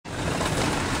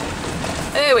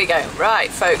There we go. Right,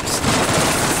 folks.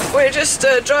 We're just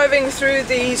driving through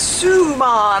the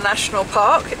Soomaa National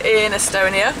Park in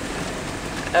Estonia.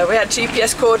 We had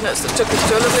GPS coordinates that took us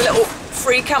to a lovely little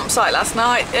free campsite last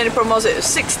night. The only problem was it was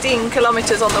 16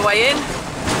 kilometres on the way in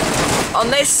on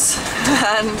this,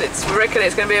 and we reckon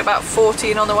it's going to be about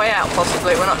 14 on the way out,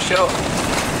 possibly. We're not sure.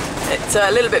 It's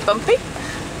a little bit bumpy.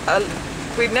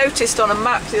 We noticed on a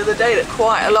map the other day that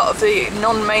quite a lot of the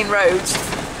non-main roads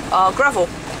are gravel,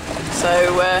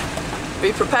 so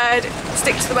be prepared,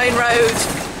 stick to the main roads,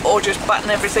 or just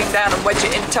batten everything down and wedge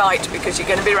it in tight because you're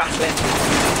going to be rattling.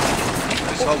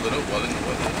 It's holding up well, isn't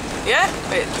it? Yeah,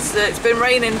 it's been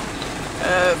raining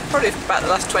probably for about the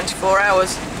last 24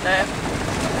 hours now.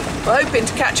 We're hoping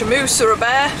to catch a moose or a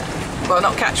bear. Well,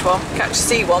 not catch one,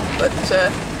 see one, but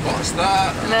what's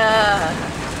that?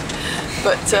 Nah.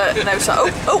 But no, so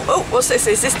oh, what's this?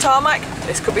 Is this tarmac?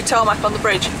 This could be tarmac on the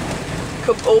bridge.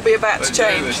 Could all be about to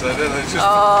change.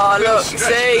 Oh, look,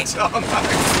 see?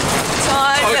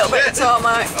 Tiny little bit of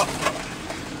tarmac.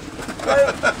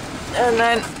 And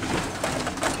then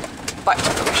back to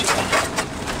the bushes.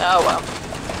 Oh well.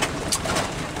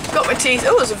 Got my teeth.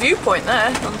 Oh, there's a viewpoint there.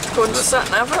 I'm according to sat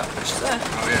nav. Look, which is there.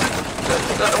 Oh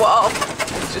yeah. Don't know what of.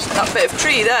 It's just that bit of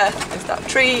tree there. That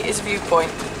tree is a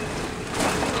viewpoint.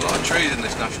 A lot of trees in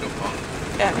this national park.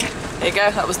 Yeah. There you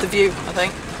go. That was the view, I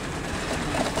think.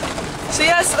 So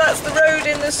yes, that's the road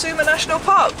in the Soomaa National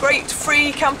Park. Great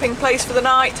free camping place for the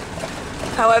night.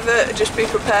 However, just be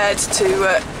prepared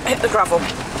to hit the gravel.